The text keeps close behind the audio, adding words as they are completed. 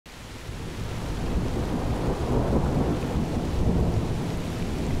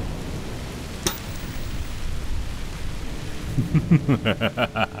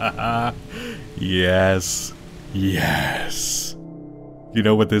Yes. Yes. You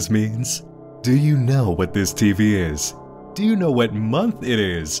know what this means? Do you know what this TV is? Do you know what month it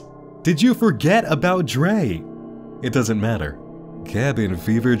is? Did you forget about Dre? It doesn't matter. Cabin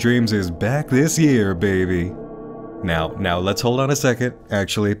Fever Dreams is back this year, baby. Now let's hold on a second,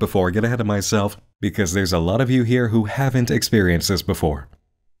 actually, before I get ahead of myself, because there's a lot of you here who haven't experienced this before.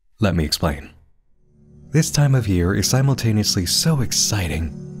 Let me explain. This time of year is simultaneously so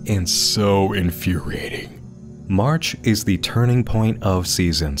exciting and so infuriating. March is the turning point of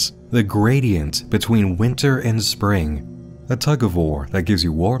seasons, the gradient between winter and spring. A tug-of-war that gives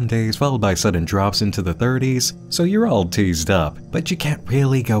you warm days followed by sudden drops into the 30s, so you're all teased up, but you can't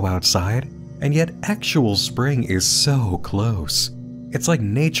really go outside. And yet actual spring is so close. It's like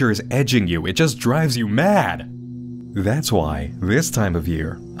nature is edging you, it just drives you mad. That's why, this time of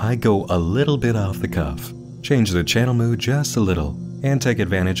year, I go a little bit off the cuff, change the channel mood just a little, and take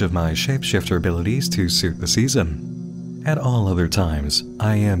advantage of my shapeshifter abilities to suit the season. At all other times,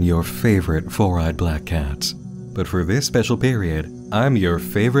 I am your favorite four-eyed black cat. But for this special period, I'm your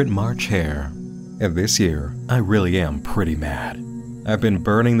favorite March hare. And this year, I really am pretty mad. I've been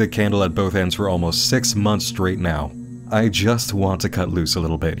burning the candle at both ends for almost 6 months straight now. I just want to cut loose a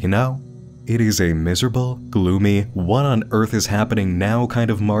little bit, you know? It is a miserable, gloomy, what on earth is happening now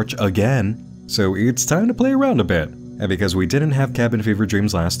kind of March again, so it's time to play around a bit. And because we didn't have Cabin Fever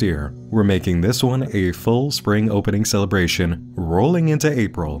Dreams last year, we're making this one a full spring opening celebration, rolling into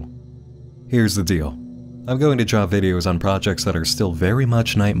April. Here's the deal. I'm going to drop videos on projects that are still very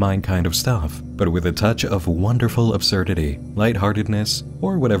much Nightmind kind of stuff, but with a touch of wonderful absurdity, lightheartedness,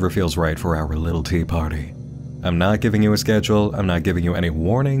 or whatever feels right for our little tea party. I'm not giving you a schedule, I'm not giving you any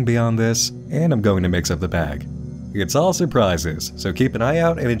warning beyond this, and I'm going to mix up the bag. It's all surprises, so keep an eye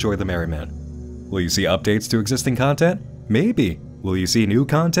out and enjoy the merriment. Will you see updates to existing content? Maybe. Will you see new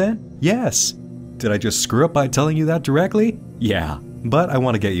content? Yes. Did I just screw up by telling you that directly? Yeah, but I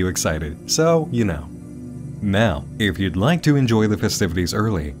want to get you excited, so you know. Now, if you'd like to enjoy the festivities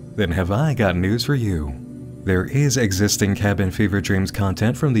early, then have I got news for you. There is existing Cabin Fever Dreams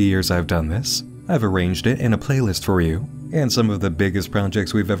content from the years I've done this. I've arranged it in a playlist for you, and some of the biggest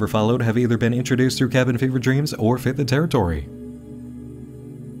projects we've ever followed have either been introduced through Cabin Fever Dreams or fit the territory.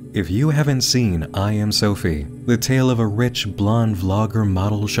 If you haven't seen I Am Sophie, the tale of a rich blonde vlogger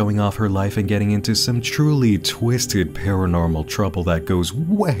model showing off her life and getting into some truly twisted paranormal trouble that goes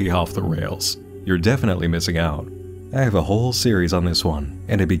way off the rails, you're definitely missing out. I have a whole series on this one,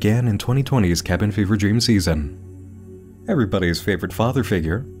 and it began in 2020's Cabin Fever Dream season. Everybody's favorite father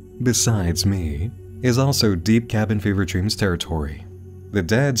figure, besides me, is also deep Cabin Fever Dreams territory. The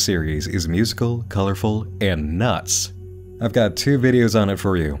Dad series is musical, colorful, and nuts. I've got 2 videos on it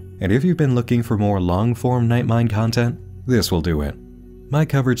for you, and if you've been looking for more long-form Nightmind content, this will do it. My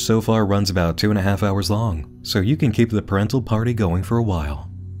coverage so far runs about 2.5 hours long, so you can keep the parental party going for a while.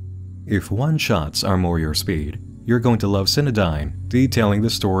 If one-shots are more your speed, you're going to love Cinedyne, detailing the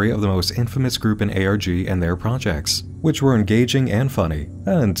story of the most infamous group in ARG and their projects, which were engaging and funny,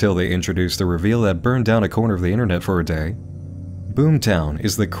 until they introduced the reveal that burned down a corner of the internet for a day. Boomtown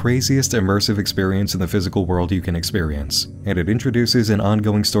is the craziest immersive experience in the physical world you can experience, and it introduces an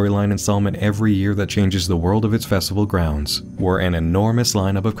ongoing storyline installment every year that changes the world of its festival grounds, where an enormous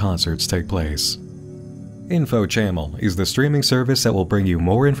lineup of concerts take place. InfoChannel is the streaming service that will bring you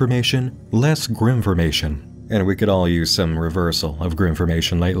more information, less grimformation. And we could all use some reversal of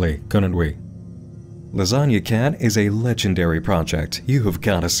grimformation lately, couldn't we? Lasagna Cat is a legendary project, you have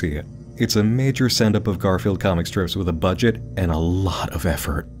gotta see it. It's a major send-up of Garfield comic strips with a budget and a lot of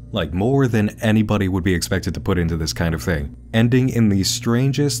effort. Like more than anybody would be expected to put into this kind of thing, ending in the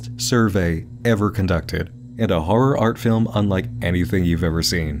strangest survey ever conducted, and a horror art film unlike anything you've ever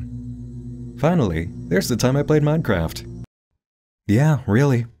seen. Finally, there's the time I played Minecraft. Yeah,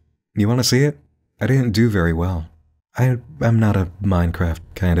 really. You wanna see it? I didn't do very well. I'm not a Minecraft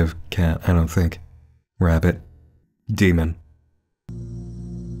kind of cat, I don't think. Rabbit. Demon.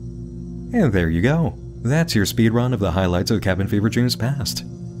 And there you go. That's your speedrun of the highlights of Cabin Fever Dreams past.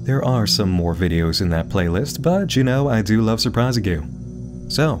 There are some more videos in that playlist, but you know I do love surprising you.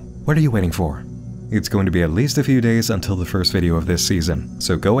 So, what are you waiting for? It's going to be at least a few days until the first video of this season,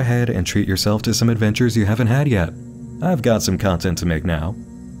 so go ahead and treat yourself to some adventures you haven't had yet. I've got some content to make now.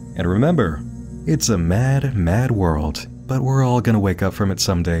 And remember, it's a mad, mad world, but we're all gonna wake up from it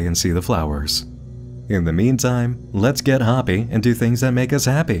someday and see the flowers. In the meantime, let's get hoppy and do things that make us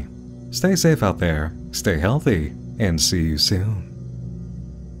happy. Stay safe out there, stay healthy, and see you soon.